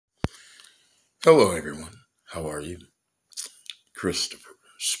Hello, everyone. How are you? Christopher,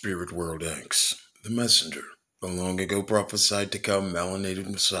 Spirit World X, the messenger, the long ago prophesied to come melanated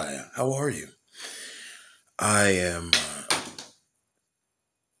Messiah. How are you? I am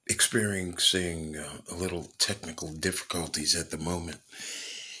experiencing a little technical difficulties at the moment.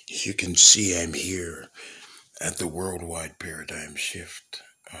 As you can see, I'm here at the Worldwide Paradigm Shift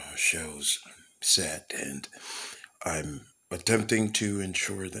shows set, and I'm attempting to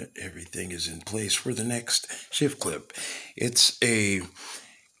ensure that everything is in place for the next shift clip. It's a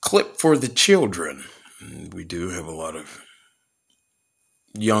clip for the children. We do have a lot of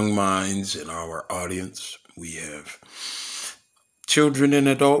young minds in our audience. We have children in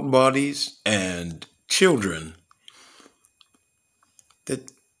adult bodies and children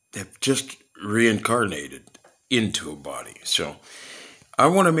that have just reincarnated into a body. So I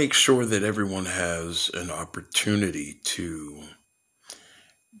want to make sure that everyone has an opportunity to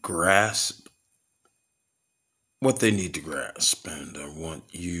grasp what they need to grasp. And I want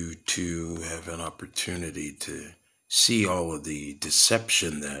you to have an opportunity to see all of the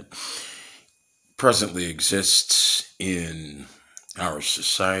deception that presently exists in our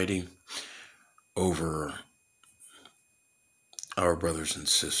society over our brothers and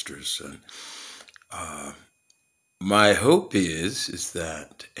sisters. And my hope is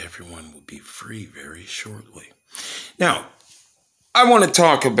that everyone will be free very shortly. Now, I want to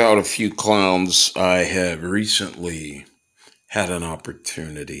talk about a few clowns I have recently had an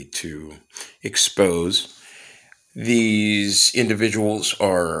opportunity to expose. These individuals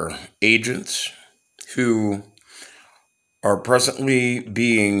are agents who are presently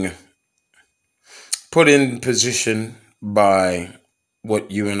being put in position by what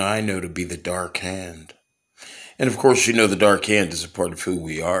you and I know to be the dark hand. And of course, you know the dark hand is a part of who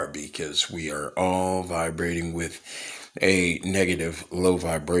we are because we are all vibrating with a negative, low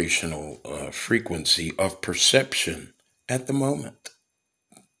vibrational frequency of perception at the moment.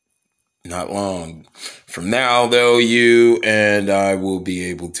 Not long from now, though, you and I will be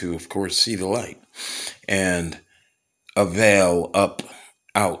able to, of course, see the light and avail up,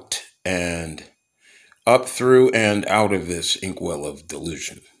 out, and up through and out of this inkwell of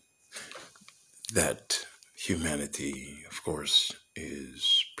delusion that humanity, of course,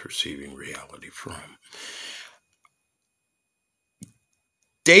 is perceiving reality from.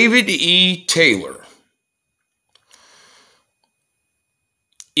 David E. Taylor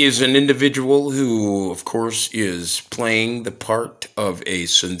is an individual who, of course, is playing the part of a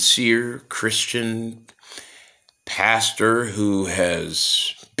sincere Christian pastor who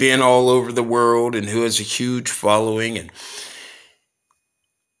has been all over the world and who has a huge following. And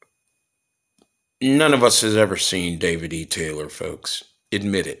none of us has ever seen David E. Taylor, folks.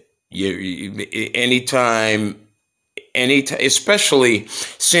 Admit it. Anytime, especially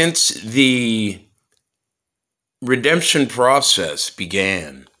since the redemption process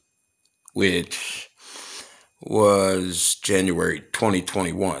began, which was January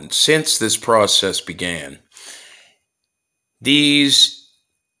 2021. Since this process began,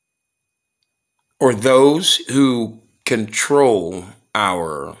 those who control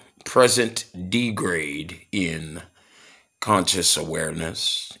our present degrade in conscious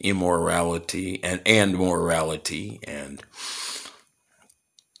awareness, immorality, and morality, and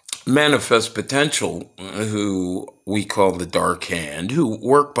manifest potential, who we call the dark hand, who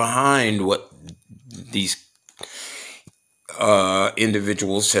work behind what these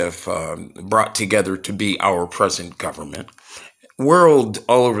individuals have brought together to be our present government. All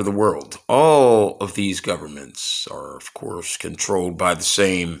over the world, all of these governments are, of course, controlled by the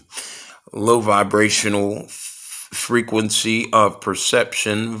same low vibrational frequency of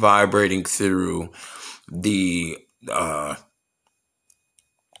perception vibrating through the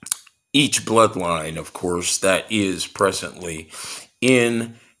each bloodline, of course, that is presently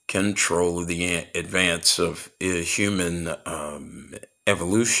in control of the advance of human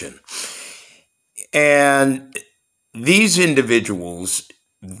evolution. And these individuals,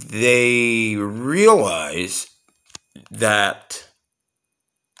 they realize that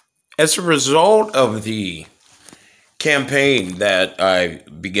as a result of the campaign that I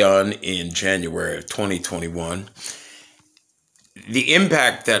begun in January of 2021, the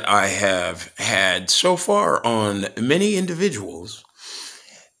impact that I have had so far on many individuals,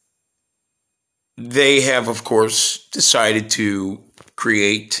 they have, of course, decided to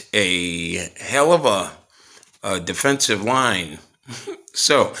create a hell of a defensive line.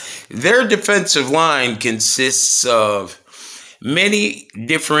 So their defensive line consists of many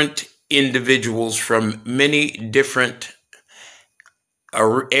different individuals from many different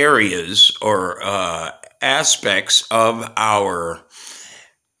areas or aspects of our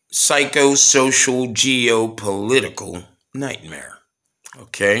psychosocial geopolitical nightmare.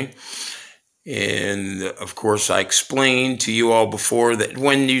 Okay? And of course, I explained to you all before that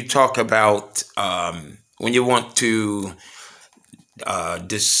when you talk about, when you want to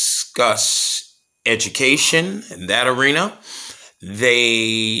discuss education in that arena,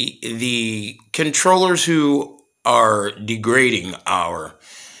 the controllers who are degrading our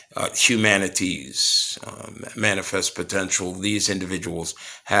humanity's manifest potential, these individuals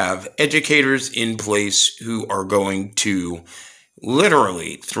have educators in place who are going to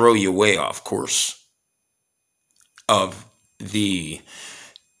literally throw you way off course of the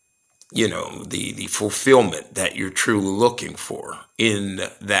the fulfillment that you're truly looking for in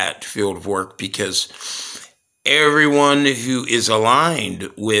that field of work, because everyone who is aligned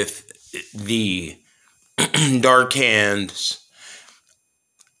with the dark hands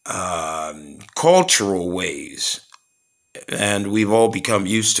cultural ways, and we've all become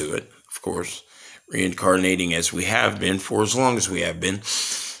used to it, of course, reincarnating as we have been for as long as we have been.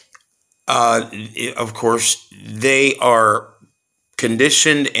 Of course, they are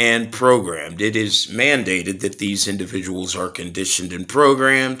conditioned and programmed. It is mandated that these individuals are conditioned and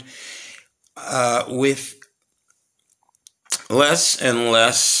programmed with less and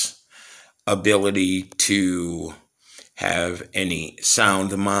less ability to have any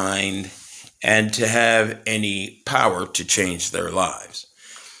sound mind and to have any power to change their lives.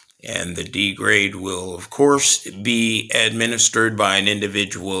 And the degrade will, of course, be administered by an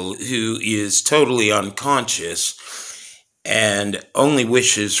individual who is totally unconscious and only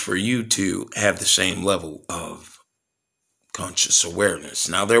wishes for you to have the same level of conscious awareness.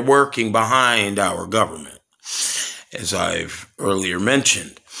 Now, they're working behind our government, as I've earlier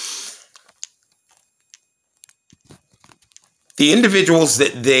mentioned. The individuals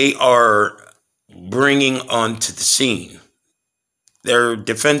that they are bringing onto the scene, their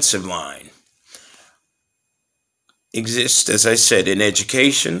defensive line, exist, as I said, in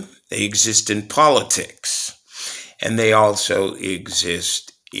education, they exist in politics, and they also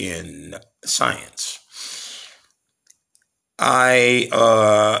exist in science.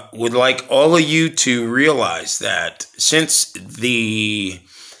 I would like all of you to realize that since the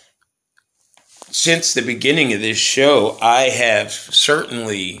beginning of this show, I have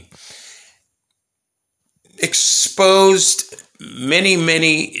certainly exposed many,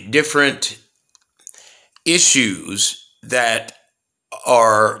 many different issues that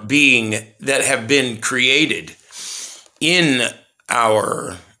have been created in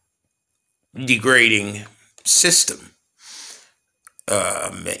our degrading system,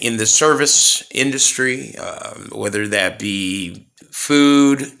 in the service industry, whether that be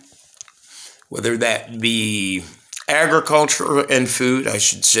food, whether that be agriculture and food, I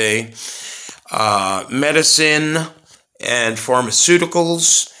should say, medicine and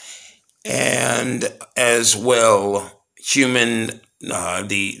pharmaceuticals, and as well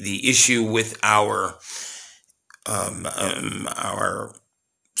the issue with our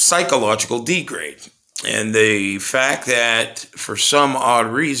psychological degrade, and the fact that for some odd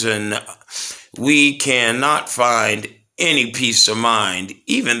reason we cannot find any peace of mind,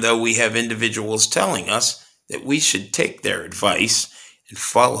 even though we have individuals telling us that we should take their advice and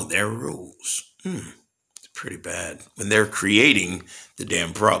follow their rules. It's pretty bad when they're creating the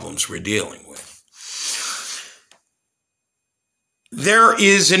damn problems we're dealing with. There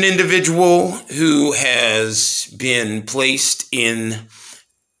is an individual who has been placed in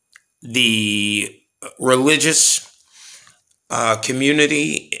the religious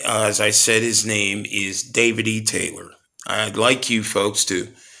community. As I said, his name is David E. Taylor. I'd like you folks to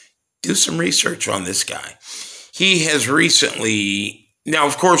do some research on this guy. He has recently, now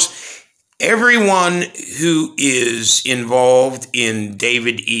of course, everyone who is involved in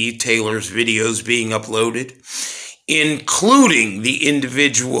David E. Taylor's videos being uploaded, including the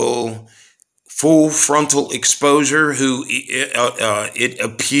individual full frontal exposure who it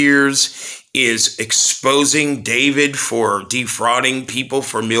appears is exposing David for defrauding people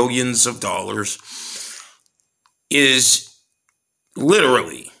for millions of dollars, is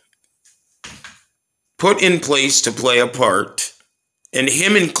literally put in place to play a part, and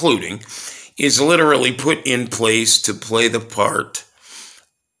him including, is literally put in place to play the part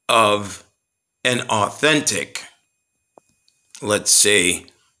of an authentic, let's say,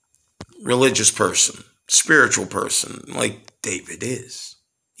 religious person, spiritual person, like David is.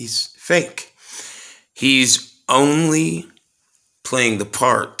 He's fake. He's only playing the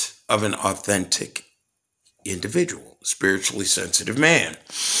part of an authentic individual, spiritually sensitive man.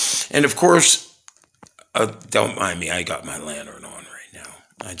 And of course, don't mind me, I got my lantern on right now.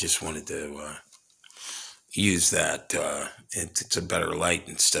 I just wanted to use that. It's a better light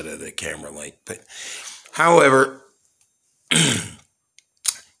instead of the camera light. But however,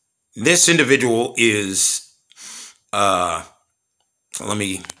 this individual is, let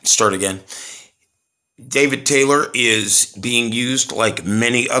me start again. David Taylor is being used like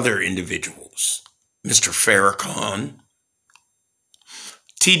many other individuals. Mr. Farrakhan,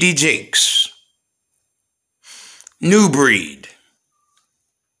 T.D. Jakes, New Breed,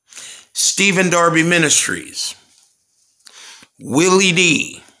 Stephen Darby Ministries, Willie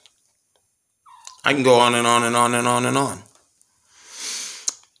D. I can go on and on and on and on and on.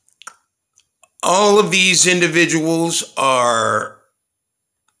 All of these individuals are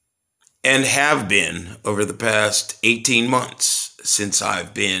and have been over the past 18 months since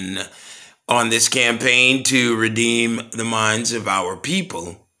I've been on this campaign to redeem the minds of our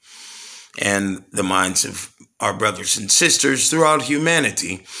people and the minds of our brothers and sisters throughout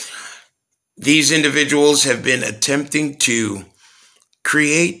humanity. These individuals have been attempting to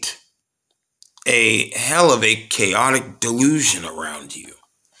create a hell of a chaotic delusion around you.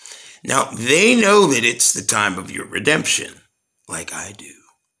 Now, they know that it's the time of your redemption, like I do.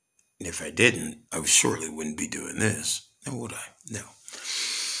 And if I didn't, I surely wouldn't be doing this. Now, would I? No.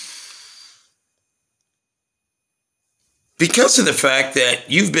 Because of the fact that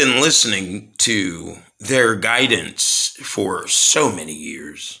you've been listening to their guidance for so many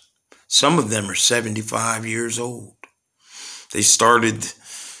years, some of them are 75 years old. They started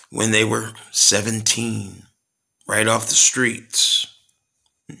when they were 17, right off the streets.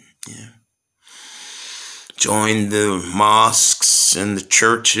 Yeah. Joined the mosques and the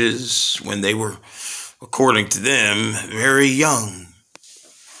churches when they were, according to them, very young.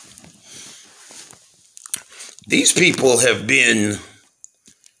 These people have been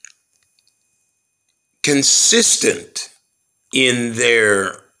consistent in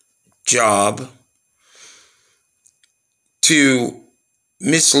their job to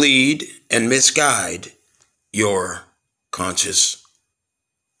mislead and misguide your conscious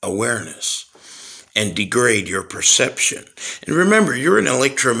awareness and degrade your perception. And remember, you're an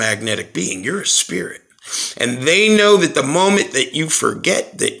electromagnetic being. You're a spirit. And they know that the moment that you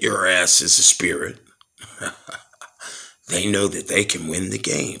forget that your ass is a spirit, they know that they can win the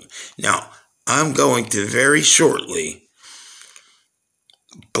game. Now, I'm going to very shortly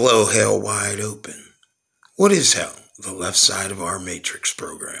blow hell wide open. What is hell? The left side of our matrix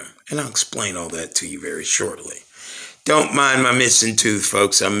program. And I'll explain all that to you very shortly. Don't mind my missing tooth,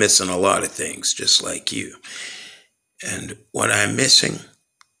 folks. I'm missing a lot of things, just like you. And what I'm missing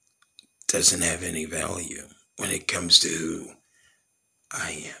doesn't have any value when it comes to who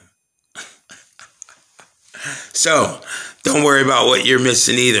I am. So, don't worry about what you're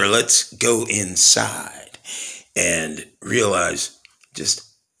missing either. Let's go inside and realize just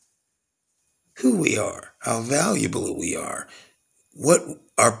who we are, how valuable we are, what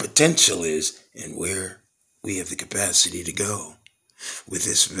our potential is, and where we have the capacity to go with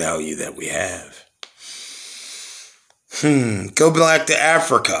this value that we have. Go back to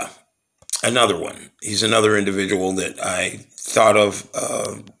Africa. Another one. He's another individual that I thought of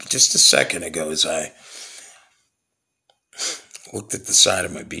just a second ago as I looked at the side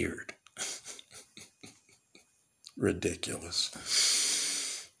of my beard. Ridiculous.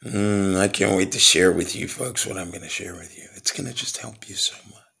 I can't wait to share with you folks what I'm going to share with you. It's going to just help you so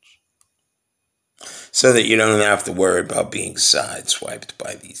much. So that you don't have to worry about being sideswiped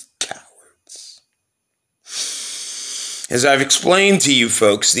by these cowards. As I've explained to you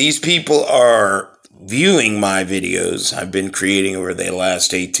folks, these people are viewing my videos I've been creating over the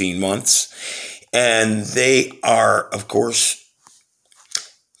last 18 months. And they are, of course,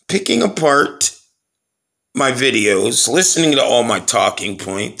 picking apart my videos, listening to all my talking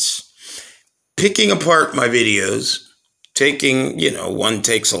points, picking apart my videos, taking, one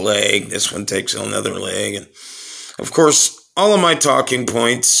takes a leg, this one takes another leg. And of course, all of my talking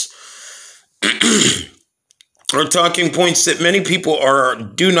points are talking points that many people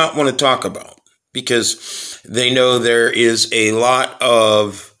do not want to talk about because they know there is a lot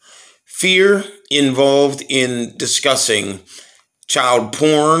of fear involved in discussing child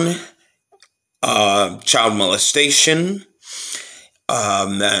porn, child molestation,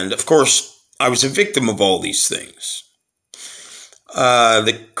 and of course, I was a victim of all these things.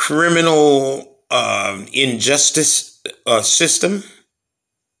 The criminal injustice system,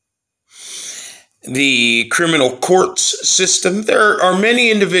 the criminal courts system. There are many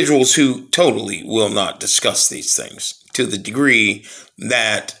individuals who totally will not discuss these things to the degree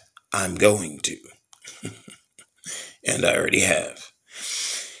that I'm going to. And I already have.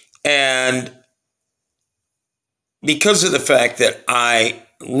 And because of the fact that I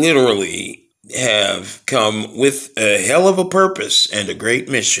literally have come with a hell of a purpose and a great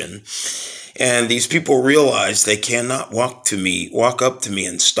mission. And these people realize they cannot walk up to me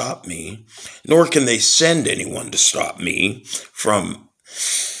and stop me, nor can they send anyone to stop me from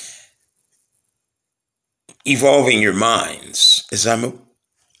evolving your minds, as I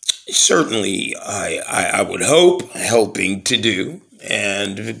would hope, helping to do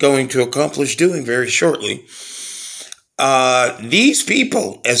and going to accomplish doing very shortly. These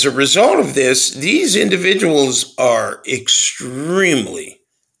people, as a result of this, these individuals are extremely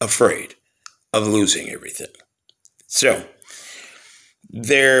afraid of losing everything. So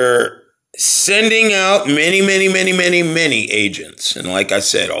they're sending out many agents. And like I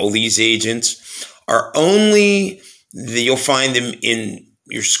said, all these agents are you'll find them in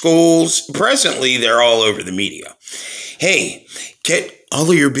your schools. Presently, they're all over the media. Hey, get all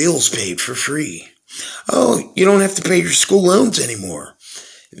of your bills paid for free. Oh, you don't have to pay your school loans anymore.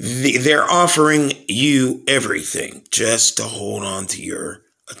 They're offering you everything just to hold on to your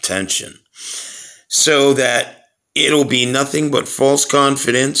attention, so that it'll be nothing but false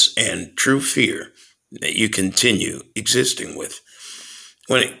confidence and true fear that you continue existing with.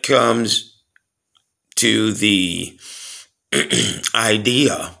 When it comes to the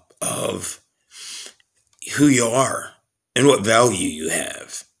idea of who you are and what value you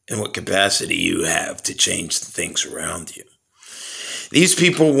have and what capacity you have to change the things around you. These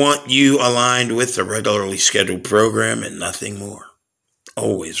people want you aligned with a regularly scheduled program and nothing more.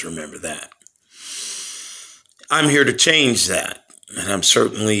 Always remember that. I'm here to change that, and I'm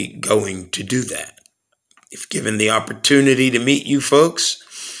certainly going to do that. If given the opportunity to meet you folks,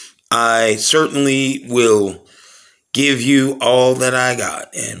 I certainly will give you all that I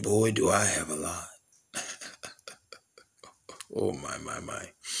got. And boy, do I have a lot. Oh, my.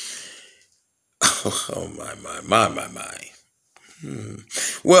 Oh, my.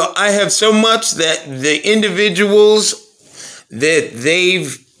 Well, I have so much that the individuals that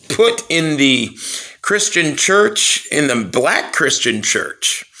they've put in the Christian church, in the black Christian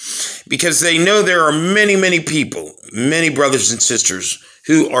church, because they know there are many people, many brothers and sisters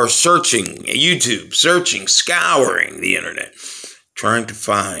who are searching YouTube, scouring the internet, trying to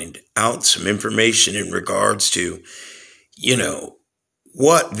find out some information in regards to,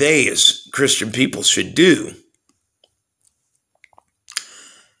 what they as Christian people should do.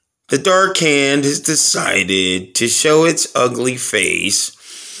 The dark hand has decided to show its ugly face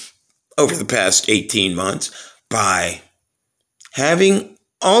over the past 18 months by having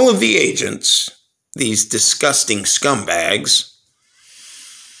all of the agents, these disgusting scumbags,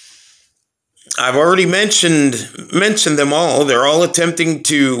 I've already mentioned them all. They're all attempting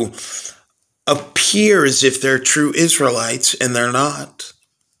to appear as if they're true Israelites, and they're not.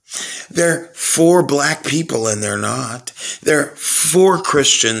 They're for black people, and they're not. They're for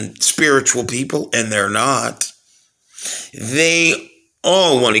Christian spiritual people, and they're not. They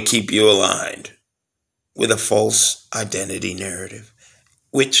all want to keep you aligned with a false identity narrative,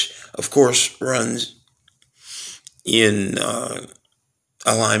 which, of course, runs in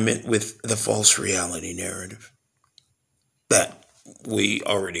alignment with the false reality narrative that we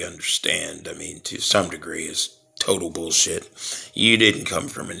already understand. I mean, to some degree, is total bullshit. You didn't come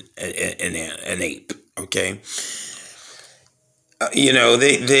from an ape, okay?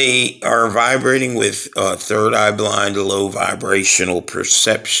 They are vibrating with third eye blind, low vibrational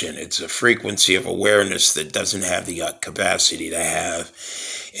perception. It's a frequency of awareness that doesn't have the capacity to have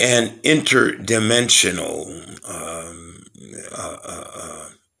an interdimensional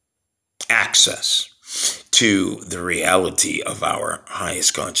access to the reality of our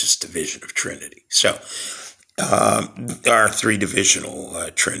highest conscious division of Trinity. So, our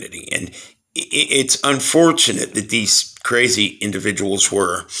three-divisional Trinity. And it's unfortunate that these crazy individuals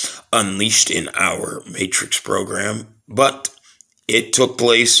were unleashed in our Matrix program, but it took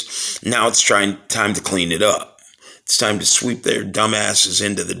place. Now it's time to clean it up. It's time to sweep their dumbasses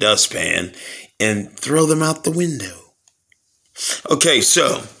into the dustpan and throw them out the window. Okay,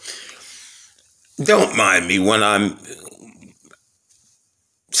 so don't mind me when I'm,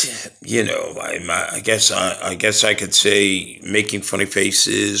 I guess I could say making funny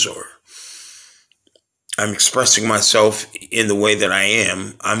faces, or I'm expressing myself in the way that I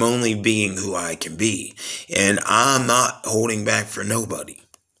am. I'm only being who I can be, and I'm not holding back for nobody,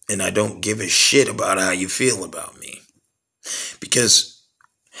 and I don't give a shit about how you feel about me, because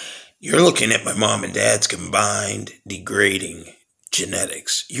you're looking at my mom and dad's combined degrading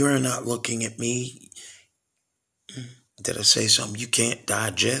genetics. You're not looking at me. Did I say something you can't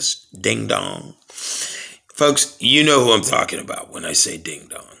digest? Ding dong. Folks, you know who I'm talking about when I say ding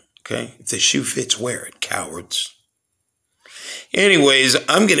dong, okay? If the shoe fits, wear it, cowards. Anyways,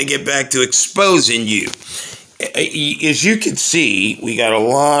 I'm going to get back to exposing you. As you can see, we got a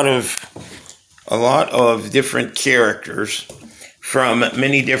lot of different characters from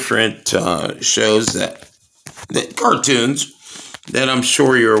many different shows that cartoons that I'm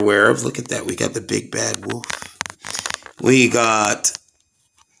sure you're aware of. Look at that. We got the big bad wolf. We got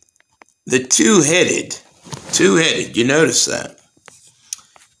the two-headed. You notice that?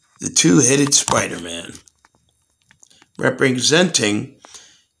 The two-headed Spider-Man, representing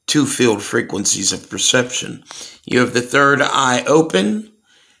two field frequencies of perception. You have the third eye open,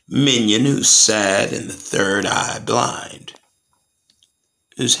 Minion, who's sad, and the third eye blind,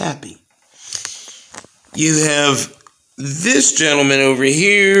 who's happy. You have this gentleman over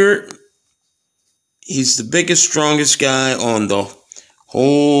here. He's the biggest, strongest guy on the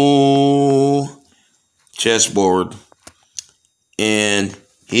whole chessboard, and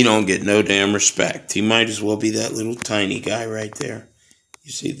he don't get no damn respect. He might as well be that little tiny guy right there.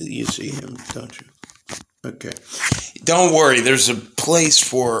 You see him, don't you? Okay. Don't worry, there's a place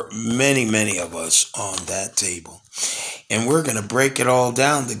for many, many of us on that table. And we're going to break it all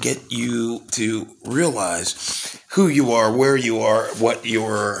down to get you to realize who you are, where you are, what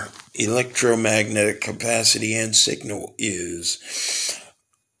your electromagnetic capacity and signal is.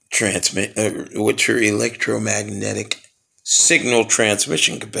 What your electromagnetic signal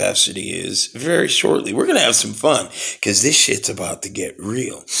transmission capacity is very shortly. We're going to have some fun because this shit's about to get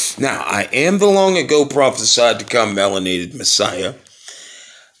real. Now, I am the long ago prophesied to come melanated Messiah.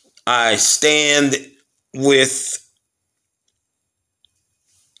 I stand with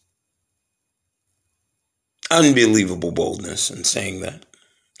unbelievable boldness in saying that,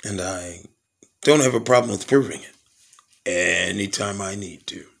 and I don't have a problem with proving it anytime I need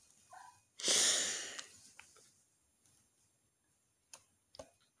to.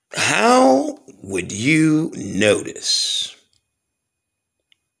 How would you notice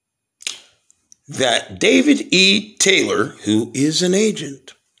that David E. Taylor, who is an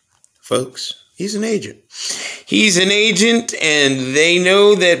agent, folks, he's an agent. He's an agent, and they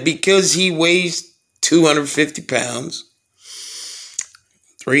know that because he weighs 250 pounds,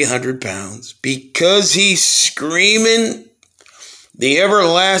 300 pounds, because he's screaming the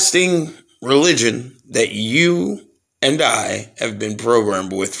everlasting religion that you and I have been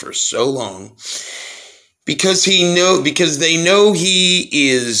programmed with for so long, because they know he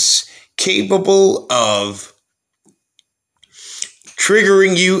is capable of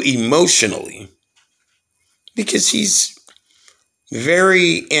triggering you emotionally, because he's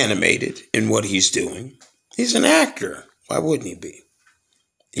very animated in what he's doing. He's an actor. Why wouldn't he be?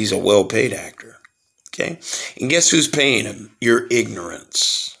 He's a well-paid actor. Okay? And guess who's paying him? Your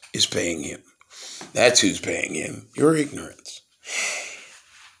ignorance is paying him. That's who's paying him. Your ignorance.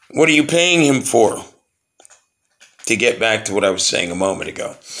 What are you paying him for? To get back to what I was saying a moment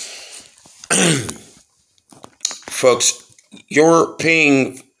ago. Folks, you're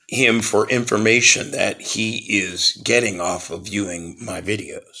paying him for information that he is getting off of viewing my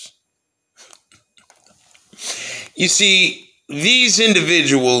videos. You see, these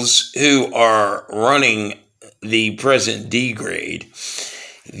individuals who are running the present D grade,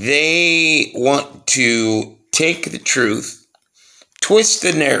 they want to take the truth, twist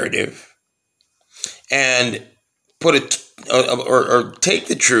the narrative, and put it, or take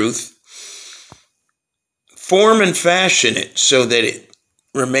the truth, form and fashion it so that it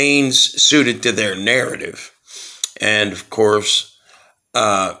remains suited to their narrative. And of course,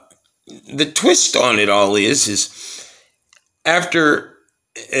 the twist on it all is after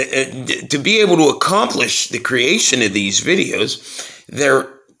to be able to accomplish the creation of these videos, they're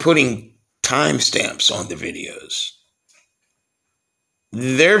putting timestamps on the videos.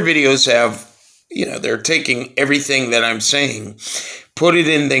 Their videos have, they're taking everything that I'm saying, putting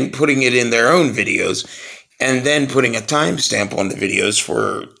it in their own videos, and then putting a timestamp on the videos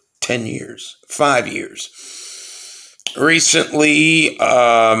for 10 years, 5 years. Recently,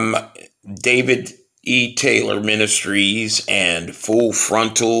 David E. Taylor Ministries and Full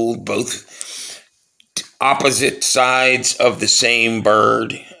Frontal, both opposite sides of the same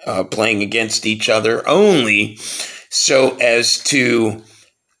bird, playing against each other, only so as to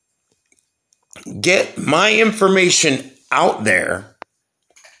get my information out there,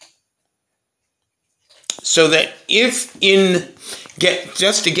 so that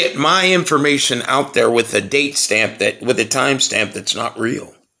just to get my information out there with a date stamp, with a timestamp that's not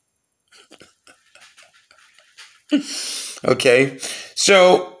real. Okay,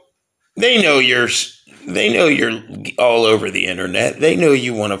 so they know you're all over the internet. They know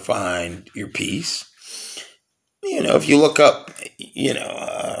you want to find your peace. If you look up,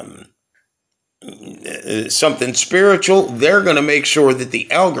 something spiritual, they're going to make sure that the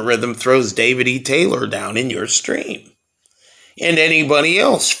algorithm throws David E. Taylor down in your stream. And anybody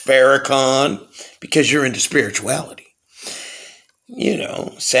else, Farrakhan, because you're into spirituality. You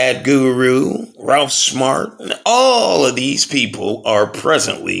know, Sad Guru, Ralph Smart, and all of these people are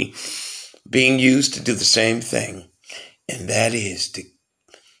presently being used to do the same thing. And that is to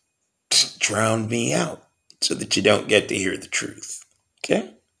drown me out so that you don't get to hear the truth.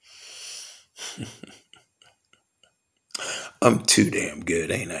 Okay? I'm too damn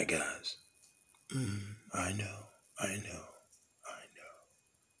good, ain't I, guys? I know.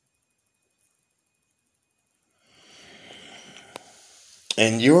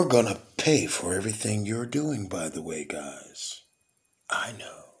 And you're going to pay for everything you're doing, by the way, guys. I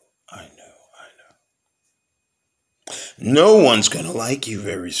know. No one's going to like you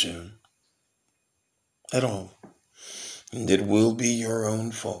very soon. At all. And it will be your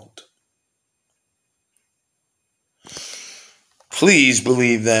own fault. Please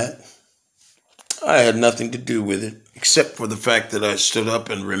believe that. I had nothing to do with it, except for the fact that I stood up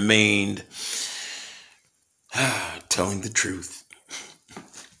and remained telling the truth.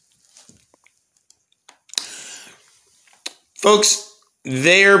 Folks,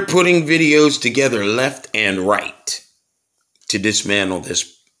 they're putting videos together left and right to dismantle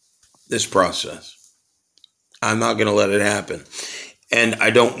this process. I'm not going to let it happen. And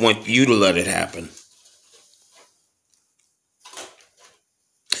I don't want you to let it happen.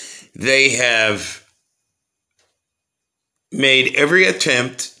 They have made every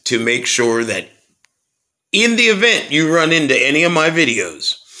attempt to make sure that in the event you run into any of my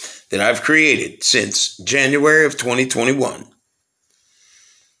videos that I've created since January of 2021,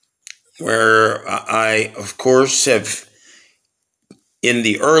 where I, of course, have, in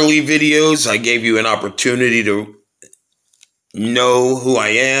the early videos, I gave you an opportunity to know who I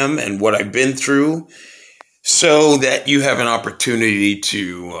am and what I've been through so that you have an opportunity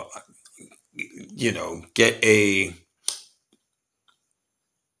to, get a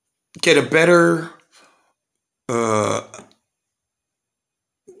better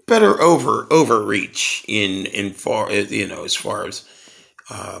overreach in far, as far as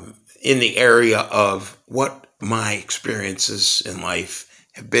in the area of what my experiences in life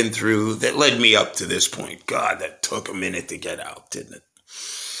have been through that led me up to this point. God, that took a minute to get out, didn't it?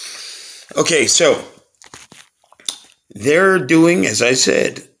 Okay, so they're doing, as I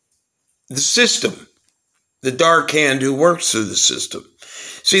said, the system, the dark hand who works through the system.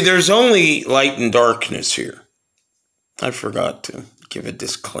 See, there's only light and darkness here. I forgot to give a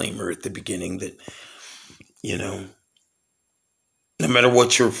disclaimer at the beginning that, no matter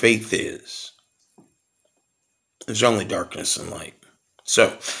what your faith is, there's only darkness and light.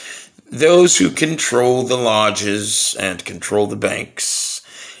 So, those who control the lodges and control the banks,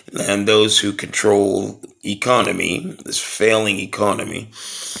 and those who control economy, this failing economy,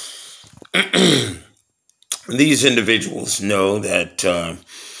 these individuals know that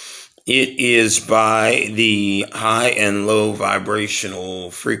it is by the high and low vibrational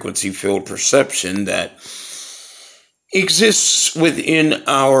frequency field perception that exists within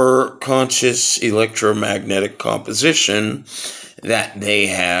our conscious electromagnetic composition that they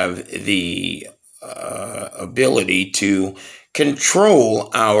have the ability to control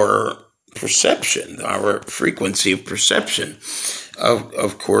our perception, our frequency of perception.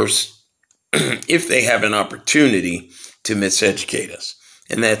 Of course, if they have an opportunity to miseducate us.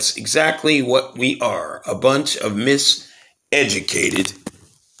 And that's exactly what we are, a bunch of miseducated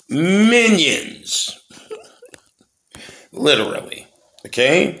minions. Literally,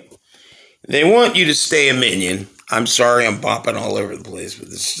 okay? They want you to stay a minion. I'm sorry I'm bopping all over the place, but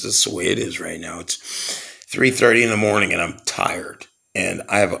this is just the way it is right now. It's 3:30 in the morning and I'm tired. And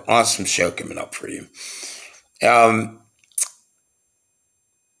I have an awesome show coming up for you.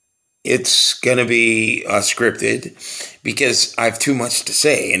 It's going to be scripted because I have too much to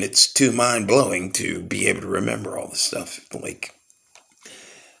say and it's too mind-blowing to be able to remember all this stuff. Like,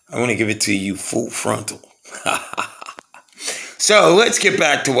 I want to give it to you full frontal. So let's get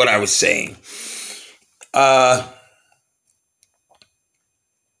back to what I was saying.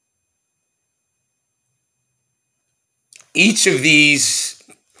 Each of these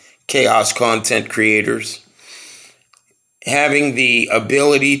chaos content creators having the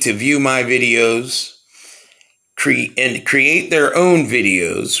ability to view my videos and create their own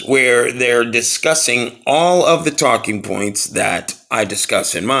videos where they're discussing all of the talking points that I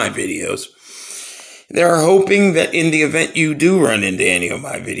discuss in my videos. They're hoping that in the event you do run into any of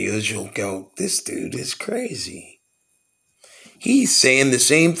my videos, you'll go, this dude is crazy. He's saying the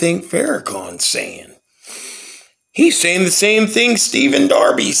same thing Farrakhan's saying. He's saying the same thing Stephen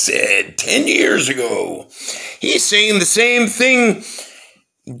Darby said 10 years ago. He's saying the same thing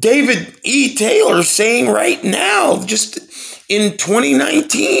David E. Taylor's saying right now, just in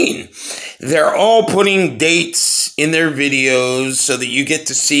 2019. They're all putting dates in their videos so that you get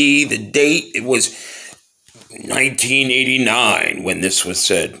to see the date. It was 1989 when this was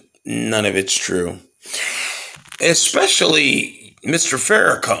said. None of it's true. Especially Mr.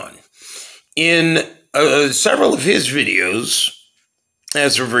 Farrakhan. In several of his videos,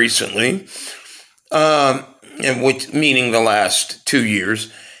 as of recently, and which, meaning the last 2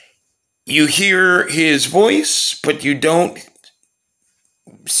 years, you hear his voice, but you don't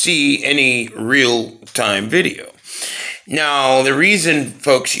see any real-time video. Now, the reason,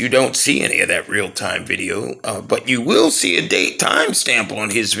 folks, you don't see any of that real-time video, but you will see a date timestamp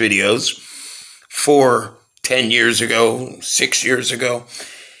on his videos for 10 years ago, 6 years ago.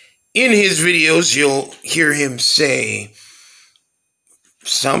 In his videos, you'll hear him say,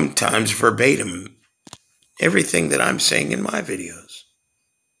 sometimes verbatim, everything that I'm saying in my videos.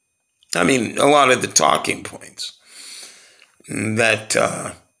 I mean, a lot of the talking points. That,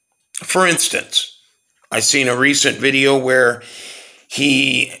 for instance, I seen a recent video where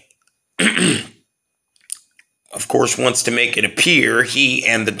he, of course, wants to make it appear he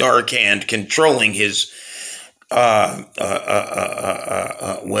and the dark hand controlling his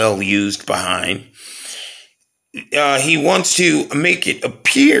well-used behind. He wants to make it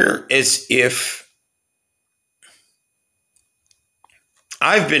appear as if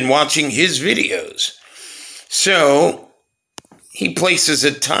I've been watching his videos. So he places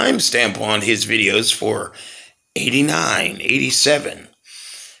a timestamp on his videos for 89, 87,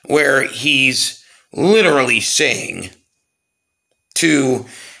 where he's literally saying to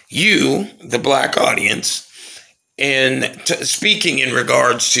you, the black audience, and speaking in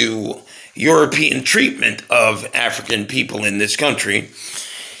regards to European treatment of African people in this country,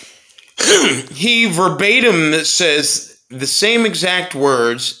 he verbatim says the same exact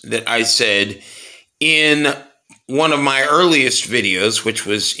words that I said in one of my earliest videos, which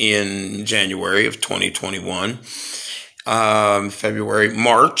was in January of 2021,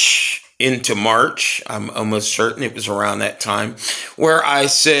 March, into March. I'm almost certain it was around that time, where I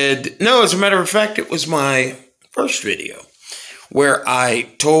said, no, as a matter of fact, it was my first video, where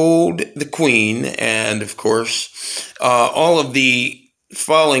I told the Queen and, of course, all of the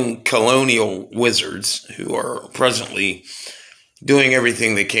falling colonial wizards who are presently doing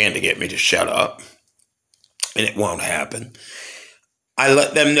everything they can to get me to shut up, and it won't happen. I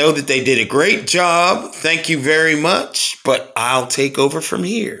let them know that they did a great job. Thank you very much, but I'll take over from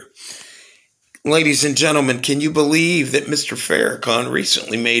here. Ladies and gentlemen, can you believe that Mr. Farrakhan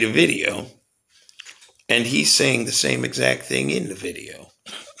recently made a video and he's saying the same exact thing in the video?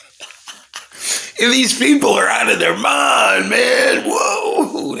 And these people are out of their mind, man.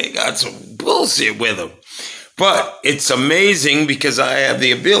 Whoa, they got some bullshit with them. But it's amazing because I have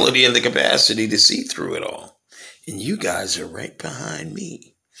the ability and the capacity to see through it all. And you guys are right behind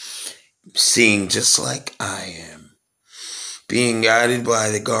me, seeing just like I am, being guided by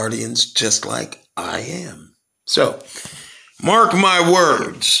the guardians just like I am. So, mark my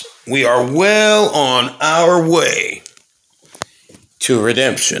words, we are well on our way to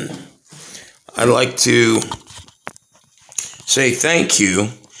redemption. I'd like to say thank you,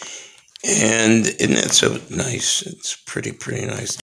 and isn't that so nice? It's pretty nice.